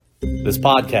This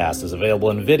podcast is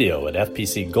available in video at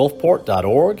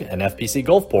fpcgulfport.org and FPC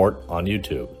Gulfport on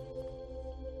YouTube.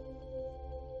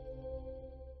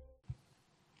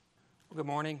 Good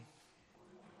morning.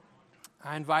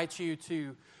 I invite you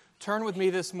to turn with me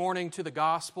this morning to the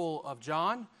Gospel of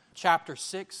John, chapter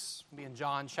 6. We'll be in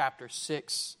John chapter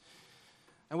 6.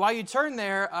 And while you turn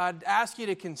there, I'd ask you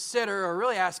to consider, or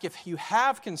really ask if you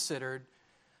have considered,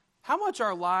 how much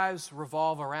our lives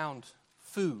revolve around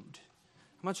food.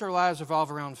 How much our lives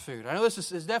revolve around food. I know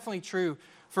this is definitely true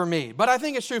for me, but I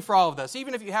think it's true for all of us.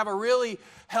 Even if you have a really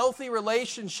healthy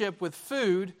relationship with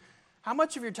food, how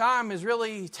much of your time is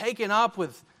really taken up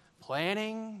with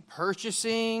planning,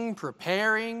 purchasing,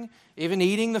 preparing, even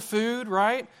eating the food,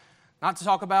 right? Not to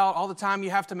talk about all the time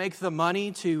you have to make the money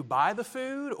to buy the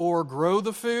food or grow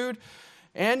the food.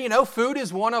 And, food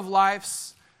is one of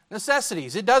life's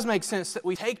necessities. It does make sense that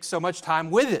we take so much time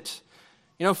with it.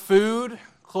 Food,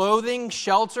 clothing,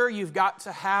 shelter, you've got to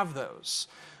have those.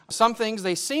 Some things,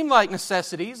 they seem like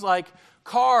necessities, like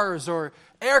cars or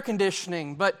air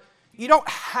conditioning, but you don't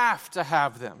have to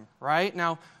have them, right?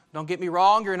 Now, don't get me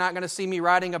wrong, you're not going to see me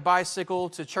riding a bicycle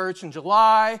to church in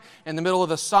July, in the middle of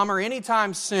the summer,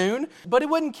 anytime soon, but it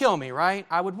wouldn't kill me, right?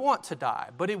 I would want to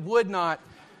die, but it would not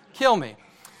kill me.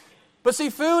 But see,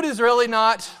 food is really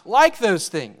not like those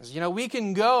things. We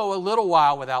can go a little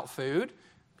while without food.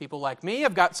 People like me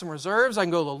have got some reserves. I can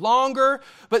go a little longer.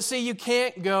 But see, you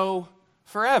can't go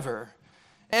forever.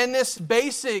 And this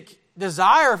basic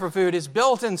desire for food is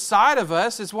built inside of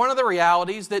us. It's one of the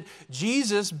realities that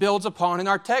Jesus builds upon in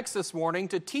our text this morning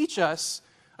to teach us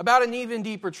about an even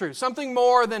deeper truth. Something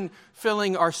more than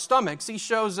filling our stomachs. He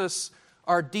shows us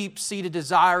our deep-seated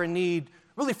desire and need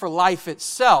really for life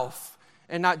itself.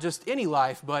 And not just any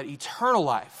life, but eternal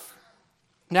life.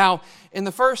 Now, in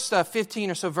the first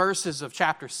 15 or so verses of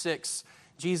chapter 6,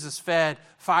 Jesus fed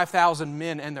 5,000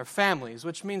 men and their families,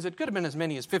 which means it could have been as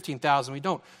many as 15,000. We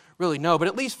don't really know, but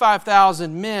at least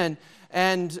 5,000 men.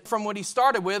 And from what he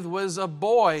started with was a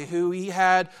boy who he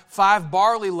had 5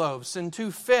 barley loaves and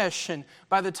 2 fish. And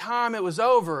by the time it was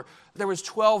over, there was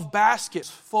 12 baskets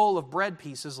full of bread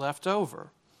pieces left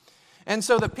over. And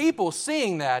so the people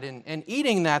seeing that and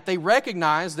eating that, they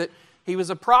recognized that he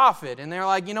was a prophet. And they're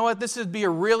like, you know what, this would be a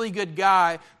really good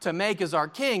guy to make as our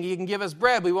king. He can give us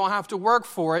bread. We won't have to work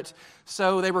for it.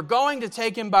 So they were going to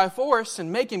take him by force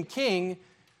and make him king.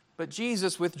 But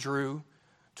Jesus withdrew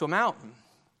to a mountain.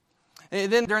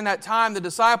 And then during that time, the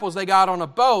disciples, they got on a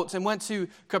boat and went to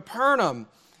Capernaum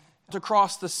to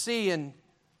cross the sea. And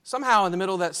somehow in the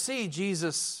middle of that sea,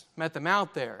 Jesus met them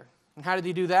out there. And how did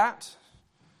he do that?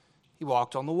 He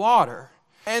walked on the water.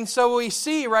 And so we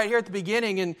see right here at the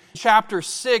beginning in chapter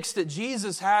 6 that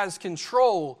Jesus has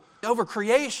control over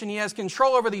creation. He has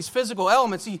control over these physical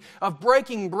elements of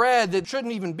breaking bread that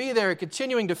shouldn't even be there,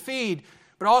 continuing to feed,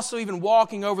 but also even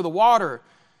walking over the water.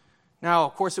 Now,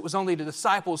 of course, it was only the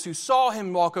disciples who saw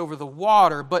him walk over the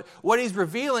water, but what he's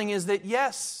revealing is that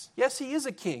yes, he is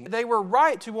a king. They were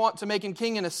right to want to make him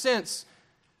king in a sense,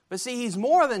 but see, he's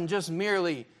more than just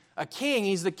merely a king.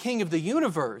 He's the king of the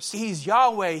universe. He's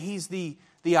Yahweh. He's the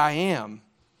I am.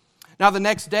 Now, the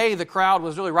next day, the crowd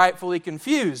was really rightfully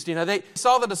confused. They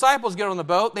saw the disciples get on the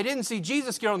boat. They didn't see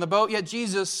Jesus get on the boat, yet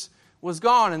Jesus was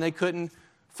gone, and they couldn't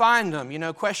find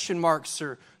him. Question marks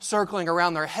are circling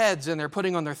around their heads, and they're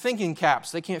putting on their thinking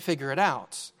caps. They can't figure it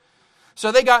out.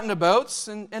 So they got into boats,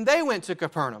 and they went to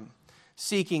Capernaum,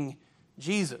 seeking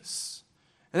Jesus.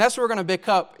 And that's what we're going to pick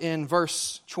up in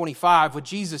verse 25, with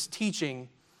Jesus teaching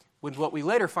with what we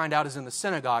later find out is in the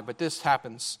synagogue, but this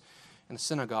happens in the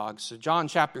synagogue. So John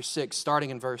chapter 6,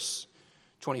 starting in verse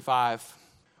 25.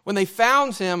 When they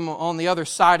found him on the other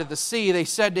side of the sea, they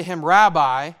said to him,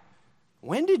 "Rabbi,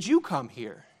 when did you come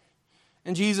here?"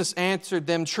 And Jesus answered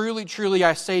them, "Truly, truly,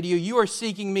 I say to you, you are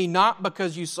seeking me not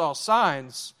because you saw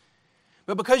signs,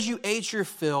 but because you ate your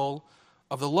fill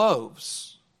of the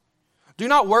loaves. Do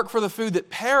not work for the food that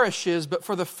perishes, but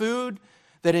for the food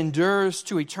that endures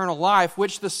to eternal life,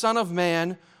 which the Son of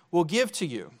Man will give to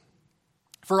you.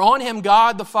 For on him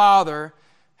God the Father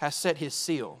has set his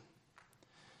seal."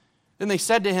 Then they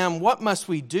said to him, "What must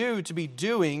we do to be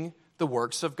doing the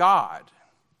works of God?"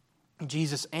 And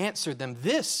Jesus answered them,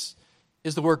 "This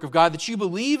is the work of God, that you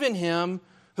believe in him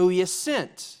who he has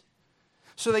sent."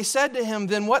 So they said to him,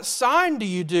 "Then what sign do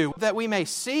you do, that we may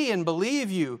see and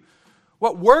believe you?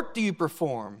 What work do you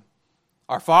perform?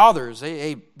 Our fathers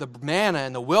ate the manna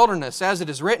in the wilderness. As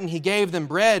it is written, he gave them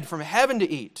bread from heaven to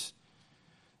eat."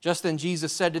 Just then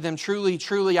Jesus said to them, "Truly,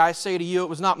 truly, I say to you, it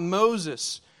was not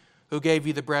Moses who gave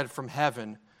you the bread from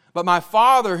heaven, but my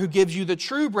Father who gives you the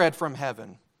true bread from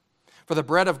heaven. For the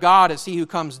bread of God is he who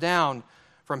comes down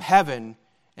from heaven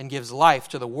and gives life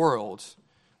to the world."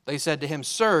 They said to him,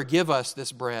 "Sir, give us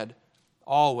this bread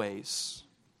always."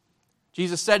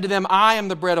 Jesus said to them, "I am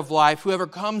the bread of life. Whoever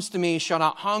comes to me shall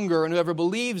not hunger, and whoever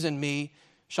believes in me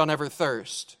shall never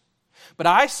thirst. But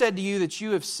I said to you that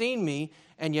you have seen me,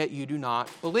 and yet you do not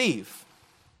believe.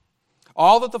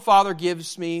 All that the Father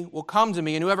gives me will come to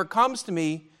me, and whoever comes to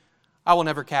me I will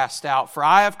never cast out. For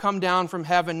I have come down from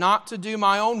heaven not to do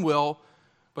my own will,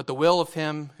 but the will of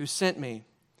him who sent me.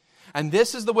 And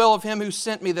this is the will of him who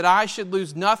sent me, that I should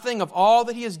lose nothing of all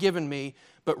that he has given me,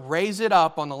 but raise it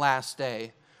up on the last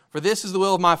day. For this is the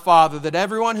will of my Father, that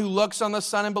everyone who looks on the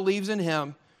Son and believes in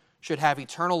him should have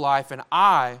eternal life, and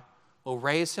I will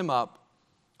raise him up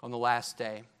on the last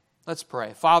day." Let's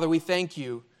pray. Father, we thank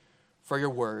you for your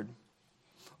word.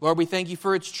 Lord, we thank you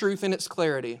for its truth and its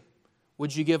clarity.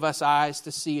 Would you give us eyes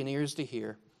to see and ears to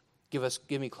hear?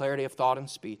 Give me clarity of thought and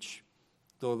speech.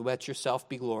 Lord, let yourself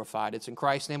be glorified. It's in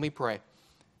Christ's name we pray.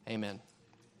 Amen.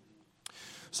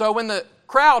 So when the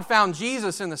crowd found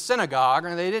Jesus in the synagogue,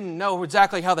 and they didn't know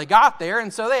exactly how they got there,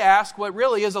 and so they asked what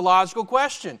really is a logical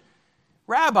question.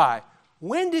 "Rabbi,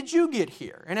 when did you get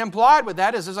here?" And implied with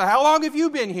that is, how long have you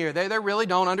been here? They really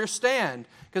don't understand,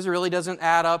 because it really doesn't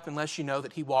add up unless you know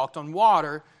that he walked on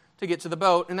water to get to the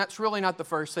boat, and that's really not the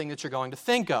first thing that you're going to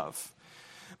think of.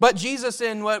 But Jesus,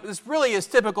 in what is really his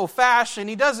typical fashion,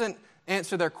 he doesn't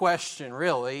answer their question,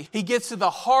 really. He gets to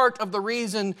the heart of the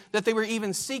reason that they were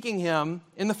even seeking him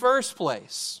in the first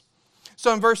place.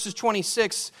 So in verses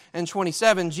 26 and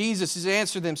 27, Jesus has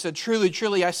answered them, said, "Truly,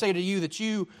 truly, I say to you that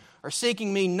you are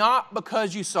seeking me not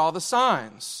because you saw the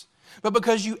signs, but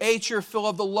because you ate your fill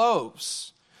of the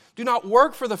loaves. Do not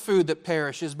work for the food that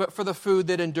perishes, but for the food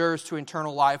that endures to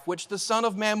eternal life, which the Son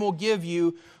of Man will give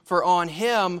you, for on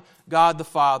him God the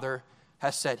Father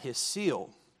has set his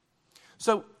seal."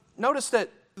 So notice that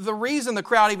the reason the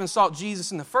crowd even sought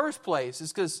Jesus in the first place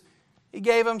is because he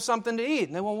gave them something to eat.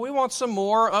 And they, well, we want some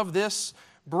more of this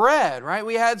bread, right?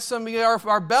 We had some,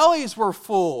 our bellies were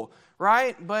full,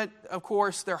 right? But of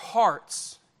course, their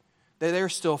hearts, they're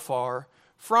still far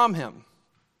from him.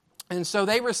 And so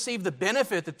they received the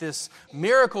benefit that this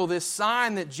miracle, this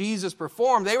sign that Jesus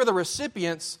performed, they were the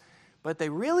recipients, but they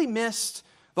really missed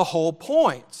the whole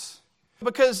point.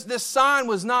 Because this sign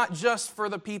was not just for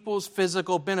the people's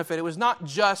physical benefit. It was not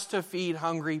just to feed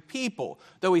hungry people,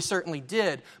 though he certainly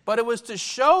did. But it was to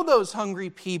show those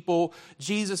hungry people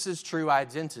Jesus' true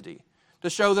identity, to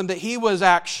show them that he was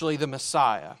actually the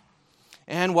Messiah.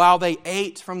 And while they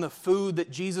ate from the food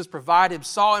that Jesus provided,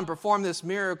 saw him perform this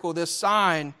miracle, this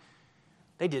sign,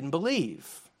 they didn't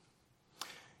believe.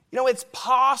 You know, it's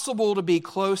possible to be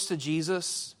close to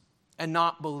Jesus and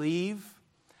not believe.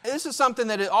 This is something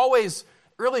that it always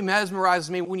really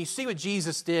mesmerizes me when you see what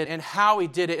Jesus did and how he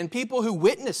did it, and people who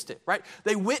witnessed it, right?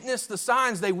 They witnessed the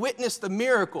signs, they witnessed the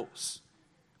miracles,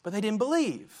 but they didn't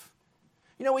believe.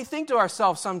 You know, we think to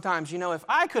ourselves sometimes, if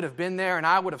I could have been there and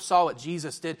I would have saw what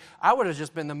Jesus did, I would have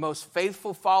just been the most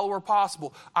faithful follower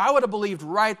possible. I would have believed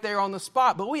right there on the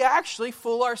spot, but we actually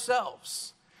fool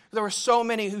ourselves. There were so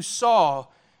many who saw,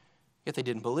 yet they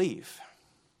didn't believe.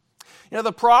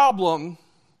 The problem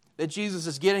that Jesus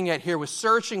is getting at here with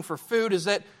searching for food is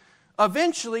that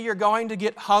eventually you're going to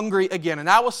get hungry again. And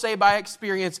I will say by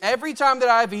experience, every time that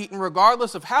I've eaten,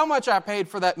 regardless of how much I paid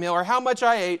for that meal or how much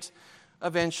I ate,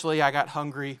 eventually I got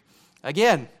hungry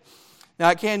again. Now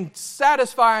it can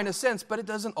satisfy in a sense, but it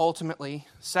doesn't ultimately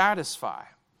satisfy.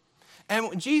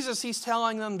 And Jesus, he's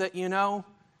telling them that,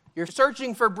 you're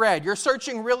searching for bread. You're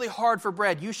searching really hard for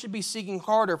bread. You should be seeking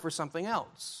harder for something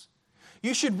else.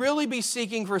 You should really be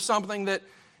seeking for something that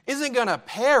isn't going to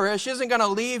perish, isn't going to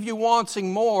leave you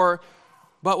wanting more,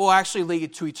 but will actually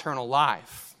lead to eternal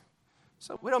life.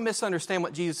 So we don't misunderstand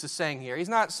what Jesus is saying here. He's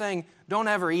not saying don't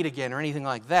ever eat again or anything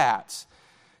like that.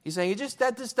 He's saying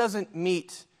that just doesn't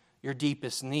meet your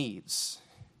deepest needs.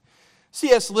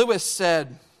 C.S. Lewis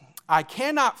said, "I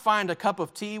cannot find a cup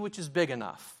of tea which is big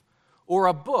enough, or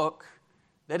a book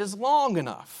that is long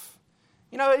enough."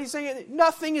 He's saying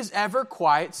nothing is ever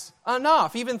quite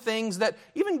enough. Even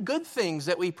good things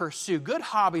that we pursue, good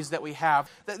hobbies that we have.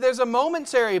 There's a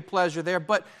momentary pleasure there,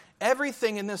 but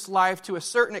everything in this life, to a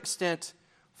certain extent,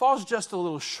 falls just a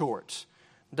little short,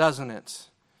 doesn't it?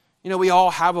 We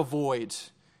all have a void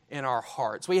in our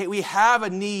hearts. We have a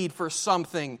need for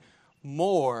something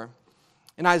more.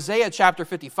 In Isaiah chapter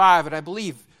 55, and I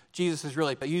believe Jesus is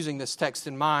really using this text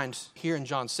in mind here in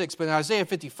John 6, but in Isaiah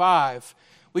 55,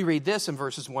 we read this in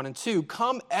verses 1 and 2.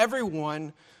 "Come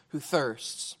everyone who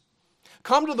thirsts.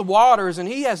 Come to the waters, and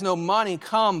he has no money.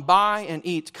 Come, buy and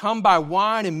eat. Come buy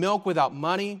wine and milk without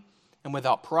money and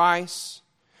without price.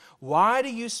 Why do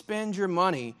you spend your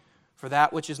money for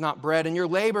that which is not bread, and your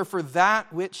labor for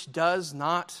that which does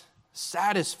not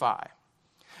satisfy.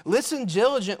 Listen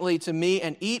diligently to me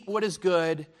and eat what is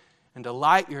good, and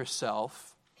delight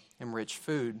yourself in rich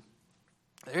food.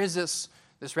 There is this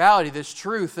reality, this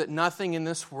truth that nothing in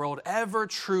this world ever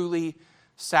truly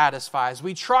satisfies.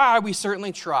 We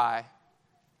certainly try,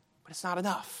 but it's not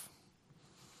enough.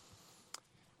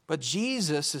 But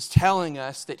Jesus is telling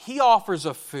us that He offers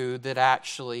a food that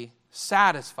actually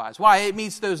satisfies. Why? It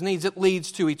meets those needs. It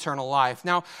leads to eternal life.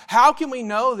 Now, how can we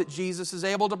know that Jesus is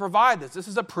able to provide this? This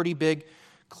is a pretty big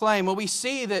claim. Well, we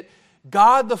see that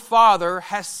God the Father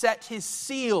has set His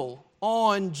seal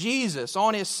on Jesus,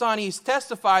 on His Son. He's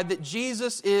testified that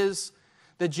Jesus is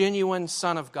the genuine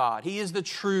Son of God. He is the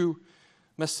true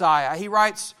Messiah. He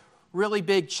writes really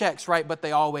big checks, right? But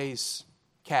they always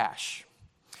cash.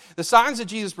 The signs that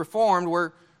Jesus performed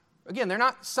were, again, they're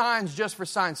not signs just for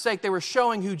signs' sake. They were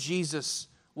showing who Jesus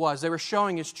was. They were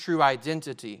showing His true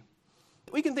identity.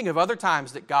 We can think of other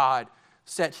times that God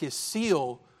set His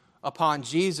seal upon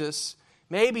Jesus.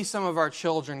 Maybe some of our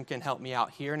children can help me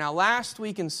out here. Now, last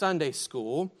week in Sunday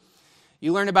school,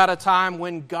 you learned about a time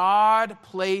when God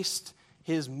placed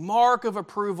His mark of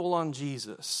approval on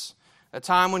Jesus. A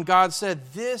time when God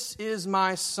said, "This is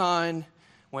my Son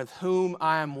with whom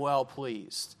I am well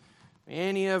pleased."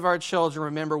 Any of our children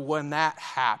remember when that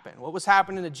happened? What was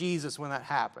happening to Jesus when that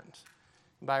happened?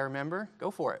 Anybody remember?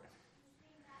 Go for it.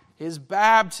 His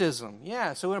baptism.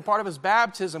 Yeah, so in a part of His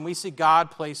baptism, we see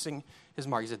God placing His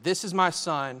mark. He said, "This is my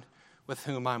Son with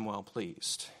whom I'm well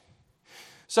pleased."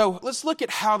 So let's look at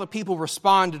how the people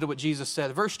responded to what Jesus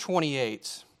said. Verse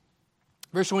 28.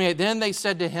 Verse 28, then they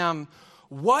said to Him,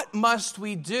 "What must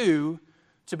we do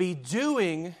to be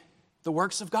doing the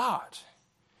works of God?"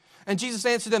 And Jesus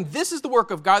answered them, "This is the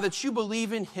work of God, that you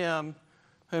believe in Him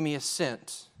whom He has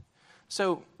sent."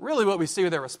 So really what we see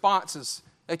with their response is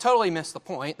they totally missed the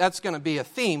point. That's going to be a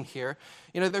theme here.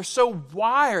 They're so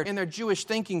wired in their Jewish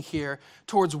thinking here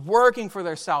towards working for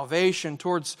their salvation,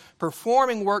 towards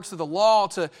performing works of the law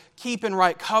to keep in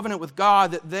right covenant with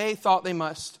God, that they thought they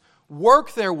must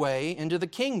work their way into the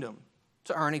kingdom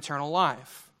to earn eternal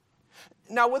life.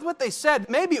 Now, with what they said,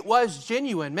 maybe it was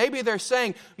genuine. Maybe they're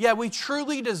saying, yeah, we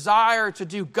truly desire to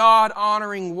do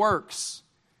God-honoring works.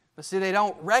 But see, they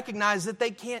don't recognize that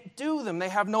they can't do them. They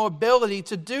have no ability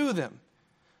to do them.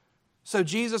 So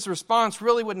Jesus' response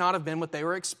really would not have been what they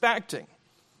were expecting.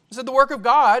 He said the work of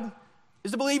God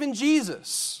is to believe in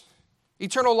Jesus.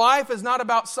 Eternal life is not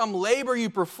about some labor you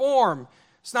perform.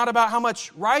 It's not about how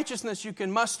much righteousness you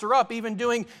can muster up, even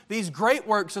doing these great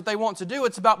works that they want to do.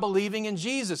 It's about believing in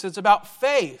Jesus. It's about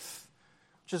faith,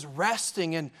 just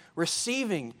resting and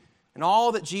receiving in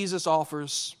all that Jesus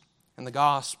offers in the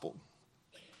gospel.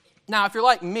 Now, if you're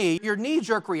like me, your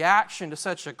knee-jerk reaction to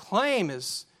such a claim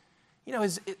is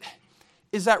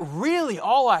that really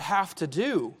all I have to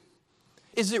do?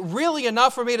 Is it really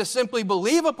enough for me to simply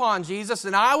believe upon Jesus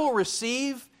and I will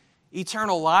receive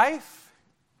eternal life?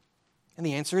 And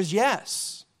the answer is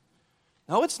yes.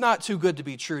 No, it's not too good to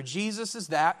be true. Jesus is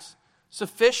that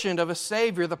sufficient of a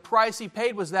Savior. The price He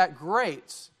paid was that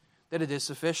great that it is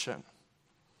sufficient.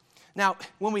 Now,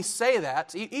 when we say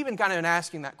that, even kind of in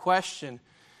asking that question,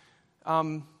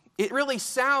 it really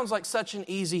sounds like such an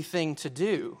easy thing to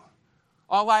do.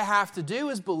 All I have to do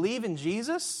is believe in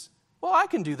Jesus? Well, I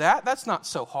can do that. That's not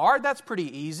so hard. That's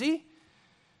pretty easy.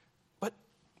 But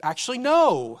actually,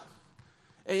 no.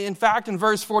 In fact, in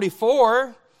verse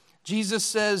 44, Jesus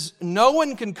says, "No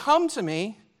one can come to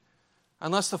me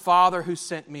unless the Father who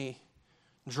sent me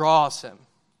draws him."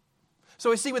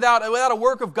 So we see without a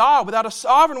work of God, without a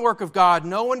sovereign work of God,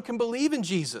 no one can believe in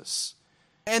Jesus.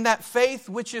 And that faith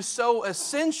which is so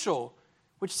essential,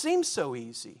 which seems so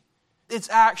easy, it's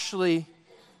actually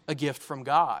a gift from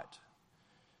God.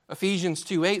 Ephesians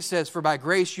 2:8 says, "For by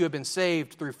grace you have been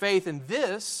saved through faith, and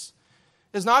this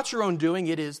is not your own doing,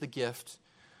 it is the gift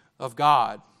of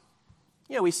God."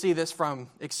 We see this from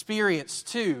experience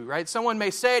too, right? Someone may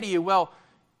say to you, well,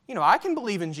 I can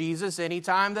believe in Jesus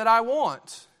anytime that I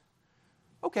want.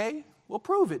 Okay, well,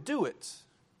 prove it, do it,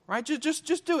 right?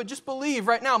 Just do it, just believe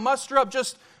right now, muster up,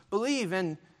 just believe,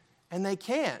 and they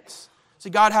can't.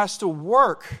 See, God has to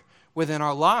work within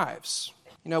our lives.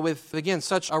 With, again,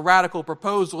 such a radical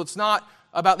proposal, it's not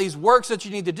about these works that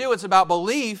you need to do, it's about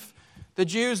belief. The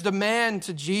Jews demand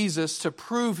to Jesus to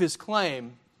prove His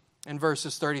claim in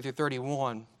verses 30 through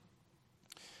 31.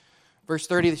 Verse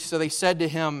 30, so they said to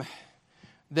Him,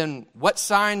 "Then what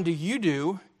sign do you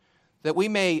do that we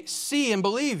may see and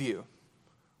believe you?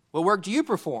 What work do you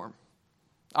perform?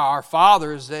 Our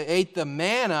fathers, they ate the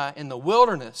manna in the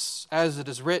wilderness, as it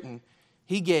is written,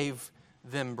 He gave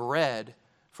them bread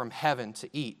from heaven to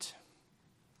eat."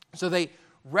 So they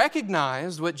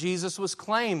recognized what Jesus was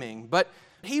claiming, but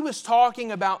he was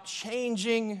talking about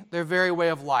changing their very way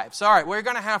of life. So, all right, we're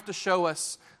going to have to show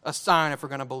us a sign if we're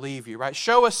going to believe you, right?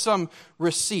 Show us some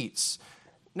receipts.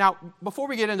 Now, before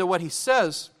we get into what he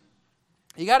says,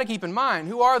 you got to keep in mind,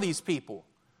 who are these people?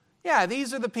 Yeah,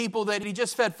 these are the people that he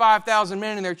just fed 5,000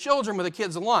 men and their children with a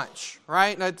kid's lunch,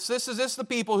 right? This is the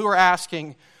people who are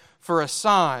asking for a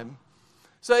sign.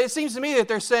 So it seems to me that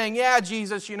they're saying, yeah,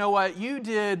 Jesus, you know what? You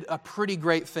did a pretty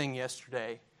great thing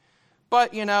yesterday.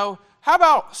 But, how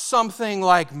about something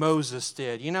like Moses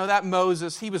did? That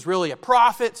Moses, he was really a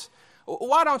prophet.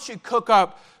 Why don't you cook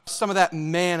up some of that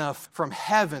manna from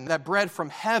heaven, that bread from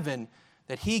heaven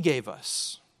that he gave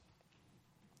us?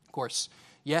 Of course,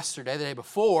 yesterday, the day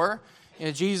before,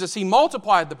 Jesus, he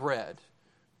multiplied the bread.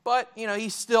 But, he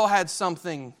still had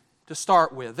something to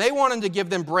start with. They wanted to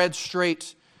give them bread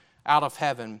straight out of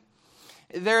heaven.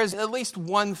 There is at least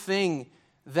one thing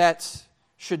that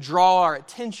should draw our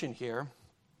attention here.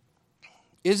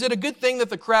 Is it a good thing that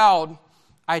the crowd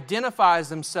identifies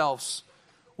themselves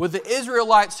with the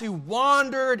Israelites who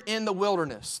wandered in the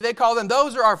wilderness? They call them,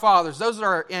 those are our fathers, those are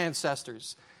our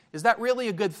ancestors. Is that really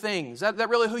a good thing? Is that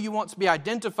really who you want to be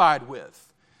identified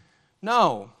with?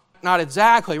 No, not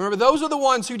exactly. Remember, those are the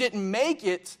ones who didn't make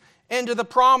it into the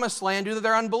promised land due to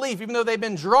their unbelief, even though they've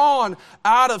been drawn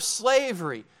out of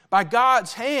slavery by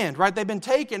God's hand, right? They've been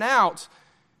taken out.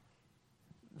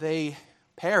 They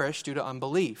perished due to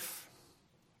unbelief.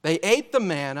 They ate the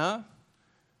manna,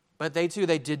 but they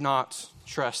did not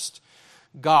trust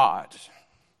God.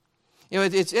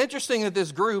 It's interesting that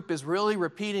this group is really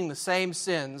repeating the same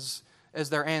sins as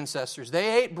their ancestors.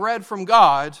 They ate bread from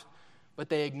God, but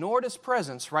they ignored His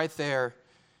presence right there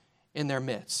in their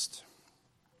midst.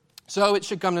 So it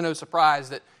should come to no surprise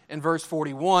that in verse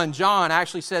 41, John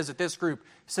actually says that this group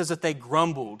says that they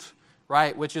grumbled,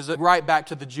 right? Which is right back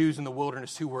to the Jews in the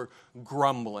wilderness who were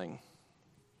grumbling.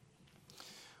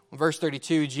 In verse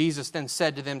 32, Jesus then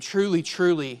said to them, "Truly,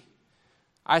 truly,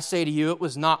 I say to you, it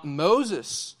was not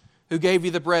Moses who gave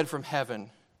you the bread from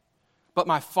heaven, but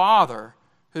my Father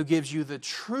who gives you the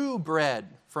true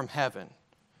bread from heaven.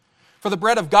 For the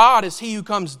bread of God is he who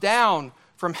comes down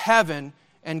from heaven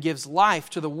and gives life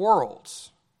to the world."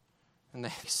 And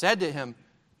they said to him,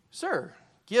 "Sir,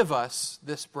 give us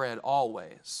this bread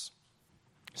always."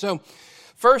 So,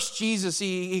 first Jesus,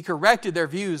 he corrected their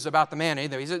views about the manna.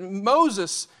 He said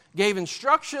Moses gave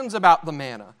instructions about the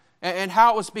manna and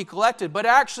how it was to be collected, but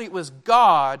actually it was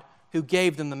God who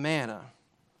gave them the manna.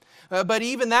 But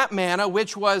even that manna,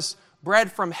 which was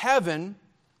bread from heaven,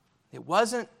 it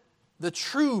wasn't the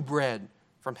true bread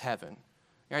from heaven.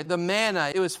 Right? The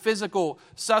manna, it was physical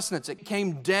sustenance. It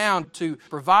came down to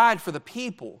provide for the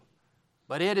people,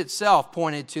 but it itself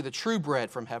pointed to the true bread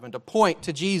from heaven, to point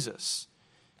to Jesus,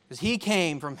 because he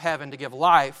came from heaven to give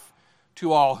life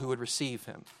to all who would receive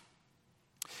him.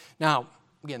 Now,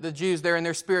 again, the Jews, they're in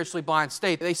their spiritually blind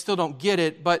state. They still don't get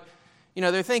it, but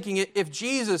they're thinking if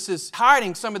Jesus is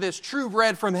hiding some of this true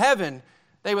bread from heaven,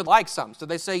 they would like some. So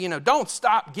they say, don't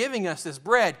stop giving us this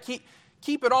bread.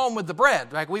 Keep it on with the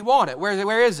bread. Like, we want it.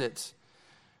 Where is it?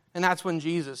 And that's when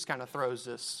Jesus kind of throws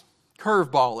this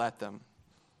curveball at them.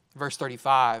 Verse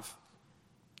 35,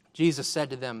 Jesus said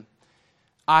to them,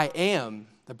 "I am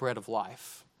the bread of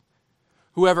life.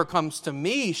 Whoever comes to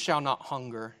me shall not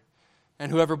hunger,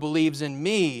 and whoever believes in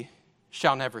me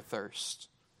shall never thirst."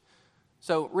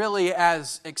 So really,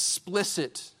 as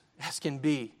explicit as can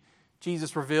be,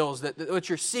 Jesus reveals that what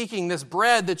you're seeking, this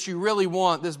bread that you really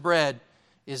want, this bread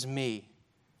is me.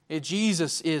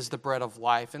 Jesus is the bread of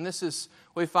life. And this is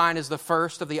what we find is the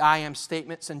first of the I am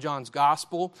statements in John's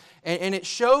gospel. And it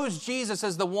shows Jesus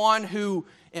as the one who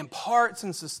imparts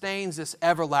and sustains this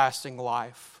everlasting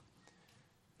life.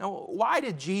 Now, why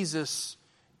did Jesus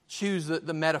choose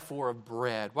the metaphor of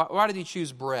bread? Why did he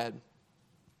choose bread?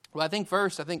 Well, I think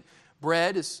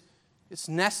bread it's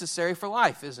necessary for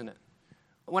life, isn't it?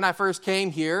 When I first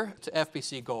came here to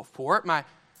FPC Gulfport, my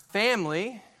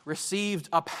family received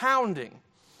a pounding.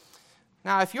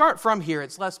 Now, if you aren't from here,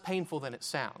 it's less painful than it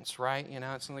sounds, right?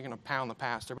 It's only going to pound the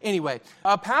pastor. Anyway,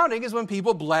 a pounding is when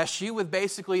people bless you with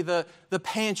basically the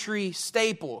pantry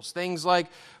staples, things like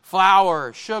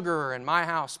flour, sugar, and my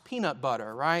house, peanut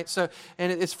butter, right?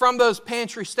 And it's from those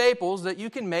pantry staples that you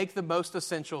can make the most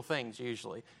essential things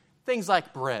usually. Things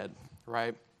like bread,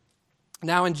 right?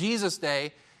 Now, in Jesus'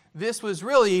 day, this was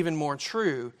really even more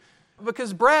true.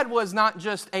 Because bread was not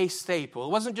just a staple.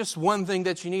 It wasn't just one thing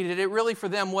that you needed. It really, for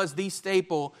them, was the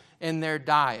staple in their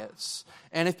diets.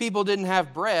 And if people didn't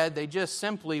have bread, they just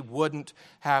simply wouldn't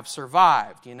have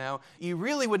survived, You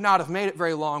really would not have made it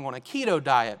very long on a keto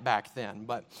diet back then.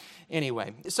 But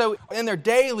anyway, so in their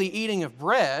daily eating of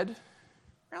bread,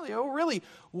 really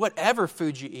whatever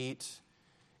food you eat,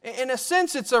 in a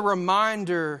sense, it's a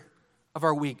reminder of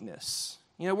our weakness.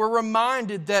 We're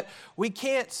reminded that we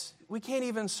can't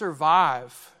even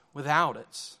survive without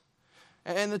it.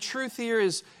 And the truth here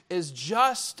is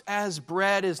just as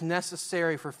bread is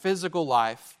necessary for physical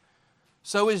life,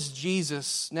 so is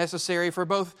Jesus necessary for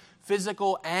both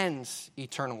physical and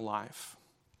eternal life.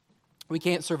 We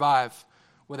can't survive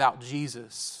without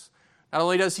Jesus. Not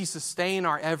only does He sustain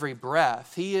our every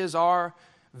breath, He is our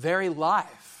very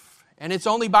life. And it's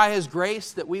only by His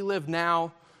grace that we live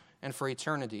now and for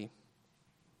eternity.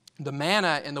 The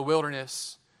manna in the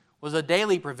wilderness was a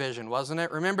daily provision, wasn't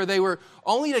it? Remember, they were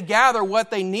only to gather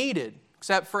what they needed,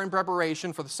 except for in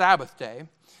preparation for the Sabbath day.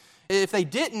 If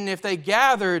they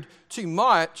gathered too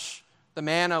much, the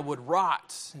manna would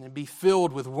rot and it'd be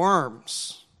filled with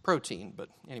worms. Protein, but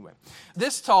anyway.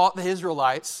 This taught the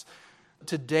Israelites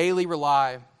to daily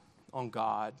rely on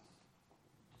God.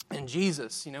 And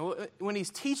Jesus, when He's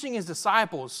teaching His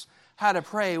disciples how to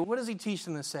pray, what does He teach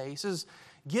them to say? He says,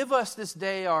 give us this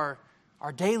day our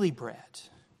daily bread.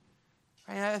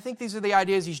 And I think these are the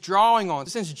ideas He's drawing on.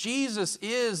 Since Jesus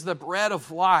is the bread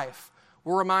of life,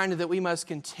 we're reminded that we must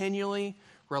continually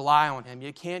rely on Him.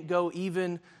 You can't go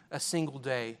even a single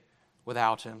day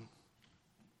without Him.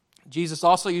 Jesus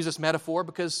also used this metaphor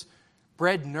because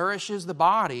bread nourishes the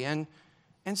body and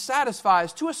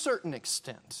satisfies to a certain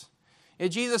extent.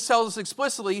 And Jesus tells us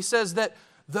explicitly, He says that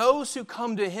those who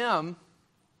come to Him,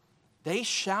 they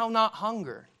shall not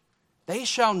hunger. They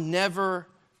shall never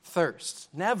thirst.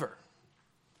 Never.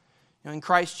 In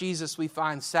Christ Jesus, we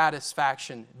find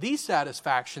satisfaction, the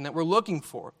satisfaction that we're looking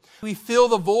for. We fill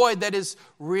the void that is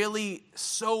really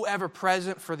so ever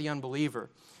present for the unbeliever.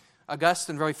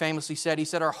 Augustine very famously said,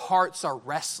 our hearts are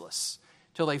restless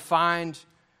till they find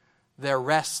their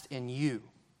rest in You.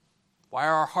 Why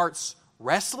are our hearts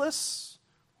restless?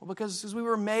 Well, because we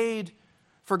were made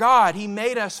for God. He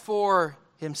made us for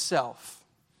Himself.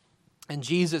 And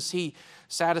Jesus, He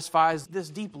satisfies this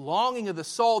deep longing of the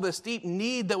soul, this deep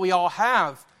need that we all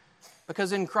have.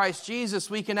 Because in Christ Jesus,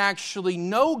 we can actually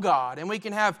know God and we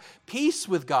can have peace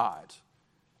with God.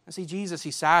 And see, Jesus,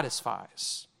 He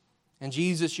satisfies. And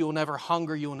Jesus, you will never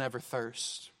hunger, you will never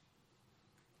thirst.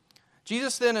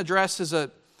 Jesus then addresses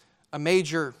a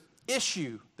major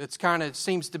issue that's kind of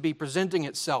seems to be presenting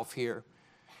itself here.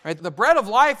 Right? The bread of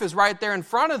life is right there in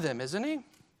front of them, isn't He?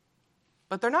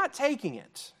 But they're not taking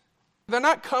it. They're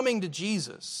not coming to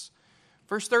Jesus.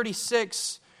 Verse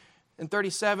 36 and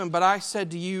 37, but I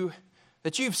said to you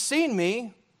that you've seen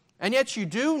Me, and yet you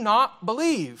do not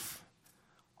believe.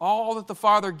 All that the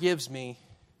Father gives Me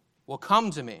will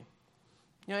come to Me.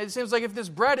 It seems like if this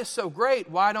bread is so great,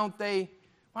 why aren't they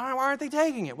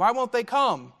taking it? Why won't they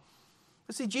come?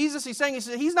 But see, Jesus, He's saying,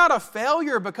 He's not a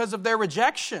failure because of their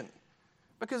rejection.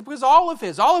 Because all of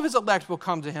His elect will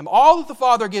come to Him. All that the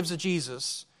Father gives to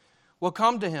Jesus will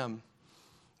come to Him.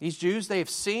 These Jews, they have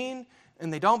seen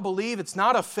and they don't believe. It's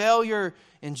not a failure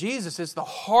in Jesus. It's the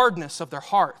hardness of their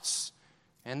hearts.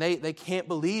 And they can't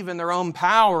believe in their own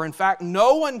power. In fact,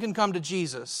 no one can come to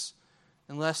Jesus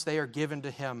unless they are given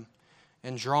to Him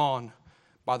and drawn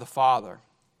by the Father.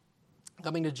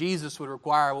 Coming to Jesus would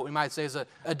require what we might say is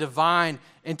a divine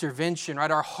intervention.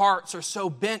 Right? Our hearts are so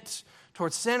bent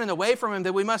towards sin and away from Him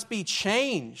that we must be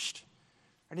changed.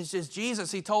 And it's just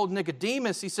Jesus, He told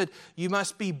Nicodemus, He said, you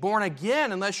must be born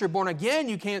again. Unless you're born again,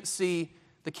 you can't see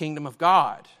the kingdom of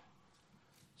God.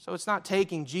 So it's not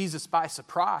taking Jesus by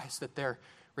surprise that they're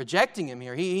rejecting Him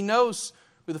here. He knows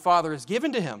who the Father has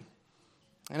given to Him.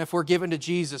 And if we're given to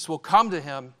Jesus, we'll come to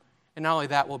Him, and not only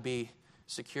that, we'll be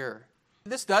secure.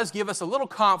 This does give us a little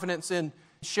confidence in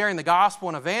sharing the gospel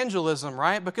and evangelism,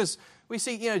 right? Because we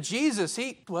see, Jesus,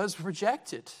 He was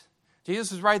rejected.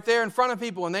 Jesus was right there in front of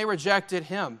people and they rejected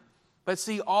Him. But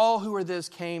see, all who are this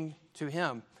came to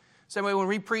Him. Same way when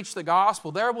we preach the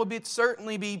gospel, there will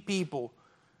certainly be people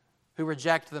who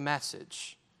reject the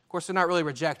message. Of course, they're not really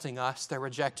rejecting us, they're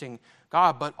rejecting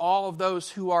God. But all of those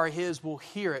who are His will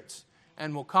hear it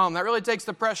and will come. That really takes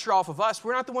the pressure off of us.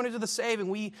 We're not the one who do the saving.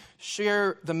 We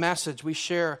share the message, we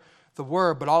share the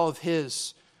word, but all of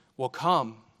His will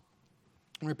come.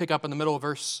 And we pick up in the middle of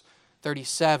verse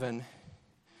 37.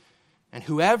 And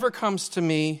whoever comes to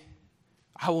Me,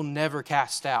 I will never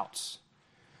cast out.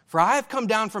 For I have come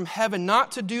down from heaven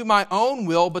not to do My own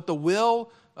will, but the will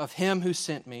of Him who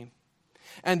sent Me.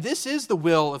 And this is the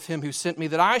will of him who sent me,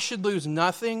 that I should lose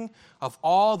nothing of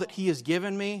all that he has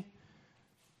given me,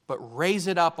 but raise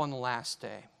it up on the last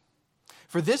day.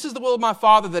 For this is the will of my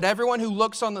Father, that everyone who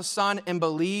looks on the Son and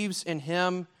believes in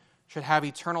him should have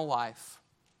eternal life.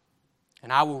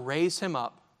 And I will raise him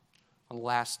up on the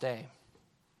last day.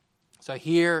 So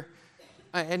here,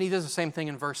 and he does the same thing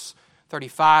in verse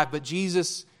 35, but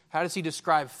Jesus, how does he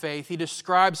describe faith? He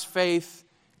describes faith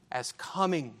as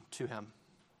coming to him.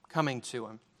 Coming to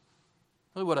him.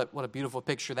 Really what a beautiful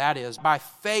picture that is. By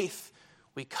faith,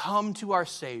 we come to our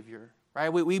Savior. Right?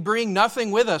 We bring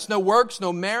nothing with us, no works,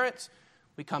 no merits.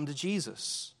 We come to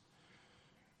Jesus.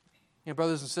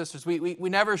 Brothers and sisters, we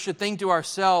never should think to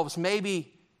ourselves,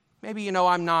 maybe,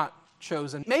 I'm not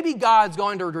chosen. Maybe God's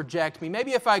going to reject me.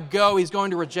 Maybe if I go, He's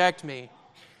going to reject me.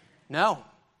 No.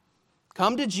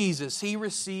 Come to Jesus. He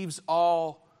receives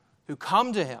all who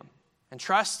come to Him and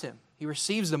trust Him. He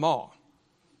receives them all.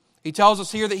 He tells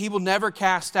us here that He will never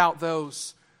cast out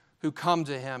those who come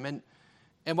to Him.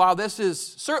 And while this is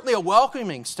certainly a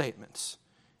welcoming statement,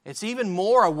 it's even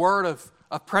more a word of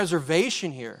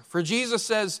preservation here. For Jesus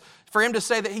says, for Him to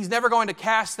say that He's never going to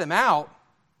cast them out,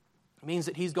 means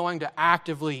that He's going to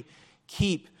actively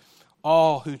keep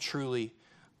all who truly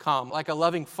come. Like a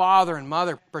loving father and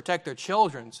mother protect their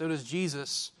children, so does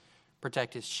Jesus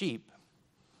protect His sheep.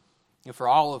 For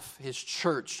all of His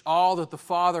church, all that the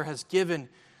Father has given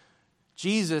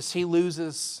Jesus, He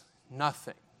loses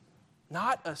nothing.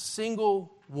 Not a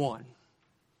single one.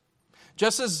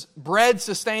 Just as bread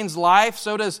sustains life,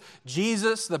 so does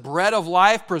Jesus, the bread of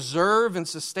life, preserve and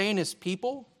sustain His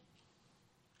people.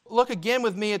 Look again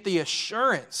with me at the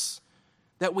assurance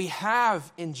that we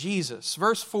have in Jesus.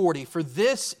 Verse 40, for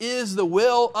this is the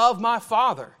will of my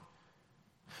Father,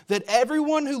 that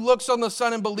everyone who looks on the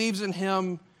Son and believes in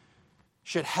Him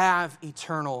should have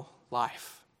eternal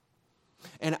life.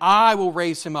 And I will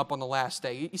raise him up on the last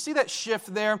day. You see that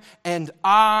shift there? And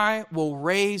I will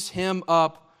raise him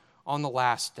up on the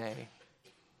last day.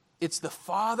 It's the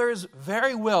Father's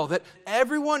very will that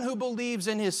everyone who believes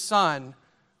in His Son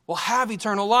will have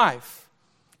eternal life.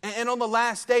 And on the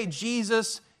last day,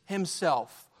 Jesus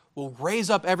Himself will raise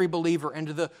up every believer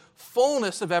into the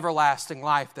fullness of everlasting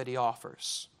life that He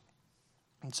offers.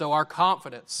 And so our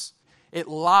confidence, it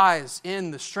lies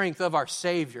in the strength of our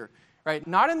Savior. Right?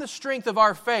 Not in the strength of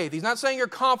our faith. He's not saying your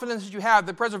confidence that you have,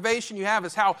 the preservation you have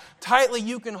is how tightly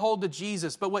you can hold to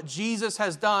Jesus, but what Jesus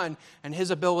has done and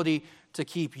His ability to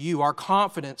keep you. Our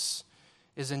confidence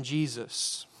is in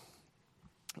Jesus.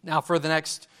 Now for the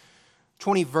next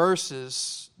 20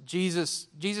 verses,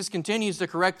 Jesus continues to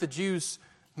correct the Jews'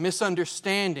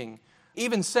 misunderstanding.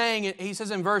 Even saying it, he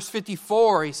says in verse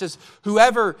 54, he says,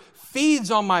 whoever feeds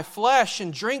on my flesh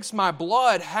and drinks my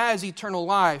blood has eternal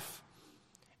life,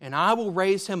 and I will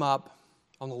raise him up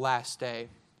on the last day.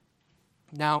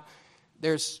 Now,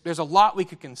 there's a lot we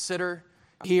could consider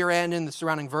here and in the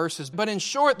surrounding verses. But in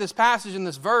short, this passage in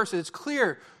this verse, it's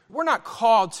clear we're not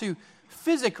called to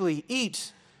physically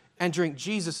eat and drink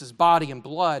Jesus' body and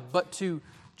blood, but to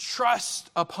trust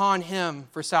upon Him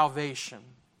for salvation.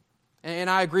 And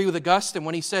I agree with Augustine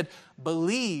when he said,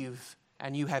 believe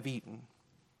and you have eaten.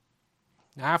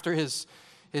 Now, after his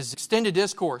extended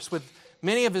discourse with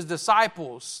many of His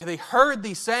disciples, they heard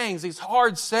these sayings, these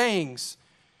hard sayings.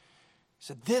 He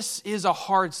said, this is a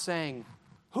hard saying.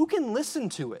 Who can listen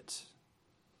to it?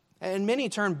 And many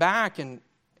turned back and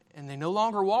they no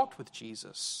longer walked with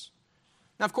Jesus.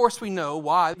 Now, of course, we know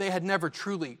why. They had never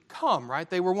truly come, right?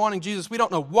 They were wanting Jesus. We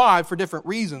don't know why, for different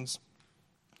reasons.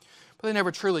 But they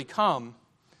never truly come.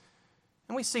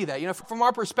 And we see that. From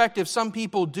our perspective, some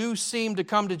people do seem to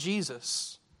come to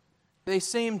Jesus. They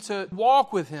seem to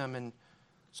walk with Him, and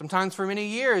sometimes for many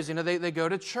years, they go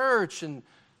to church and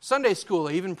Sunday school,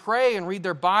 they even pray and read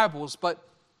their Bibles. But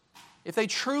if they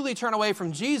truly turn away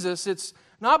from Jesus, it's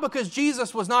not because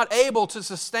Jesus was not able to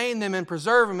sustain them and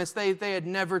preserve them. It's they had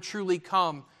never truly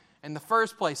come in the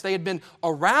first place. They had been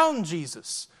around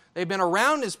Jesus. They'd been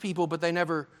around His people, but they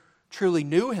never truly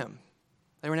knew Him.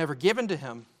 They were never given to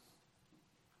Him.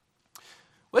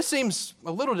 Well, this seems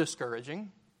a little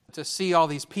discouraging to see all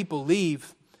these people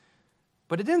leave.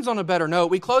 But it ends on a better note.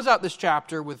 We close out this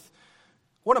chapter with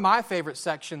one of my favorite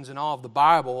sections in all of the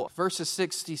Bible, verses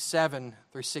 67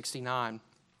 through 69.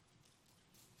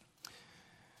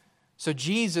 So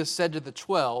Jesus said to the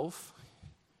 12,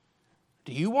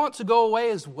 do you want to go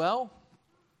away as well?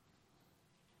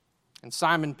 And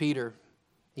Simon Peter,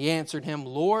 he answered Him,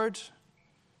 Lord,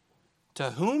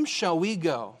 to whom shall we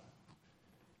go?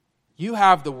 You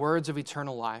have the words of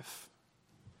eternal life.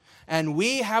 And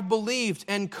we have believed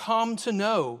and come to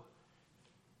know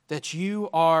that you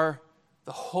are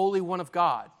the Holy One of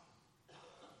God.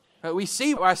 We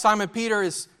see why Simon Peter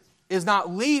is not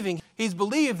leaving. He's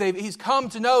believed. He's come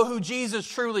to know who Jesus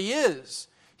truly is.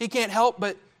 He can't help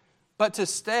but to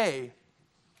stay.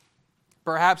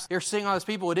 Perhaps you're seeing all these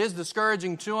people. It is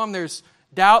discouraging to them. There's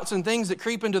doubts and things that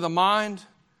creep into the mind.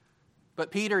 But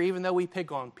Peter, even though we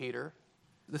pick on Peter,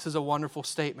 this is a wonderful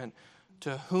statement.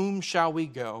 To whom shall we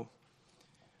go?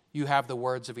 You have the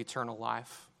words of eternal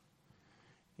life.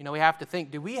 You know, we have to think,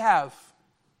 do we have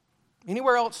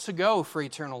anywhere else to go for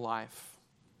eternal life?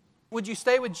 Would you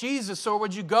stay with Jesus, or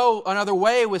would you go another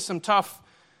way with some tough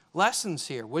lessons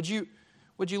here? Would you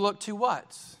look to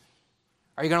what?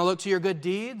 Are you going to look to your good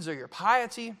deeds or your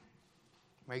piety?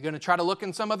 Are you going to try to look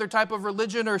in some other type of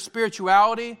religion or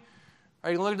spirituality? Are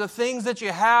you going to look at the things that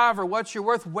you have or what you're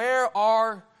worth? Where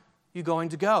are you going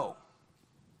to go?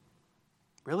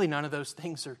 Really, none of those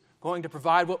things are going to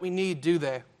provide what we need, do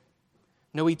they?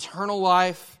 No, eternal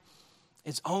life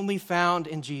is only found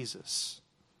in Jesus.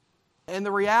 And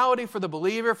the reality for the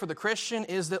believer, for the Christian,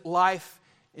 is that life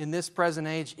in this present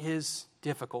age is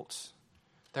difficult.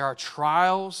 There are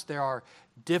trials, there are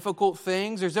difficult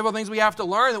things. There's difficult things we have to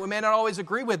learn that we may not always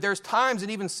agree with. There's times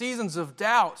and even seasons of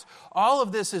doubt. All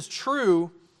of this is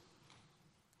true,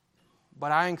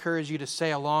 but I encourage you to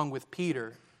say along with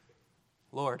Peter,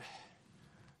 Lord,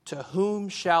 to whom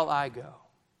shall I go?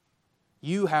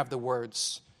 You have the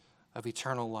words of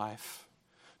eternal life.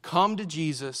 Come to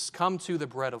Jesus, come to the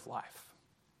bread of life.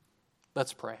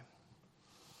 Let's pray.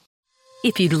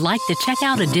 If you'd like to check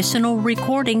out additional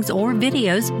recordings or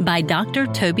videos by Dr.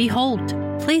 Toby Holt,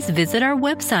 please visit our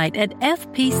website at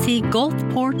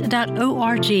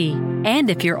fpcgulfport.org. And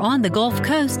if you're on the Gulf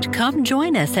Coast, come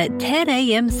join us at 10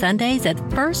 a.m. Sundays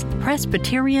at First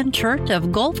Presbyterian Church of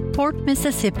Gulfport,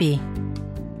 Mississippi.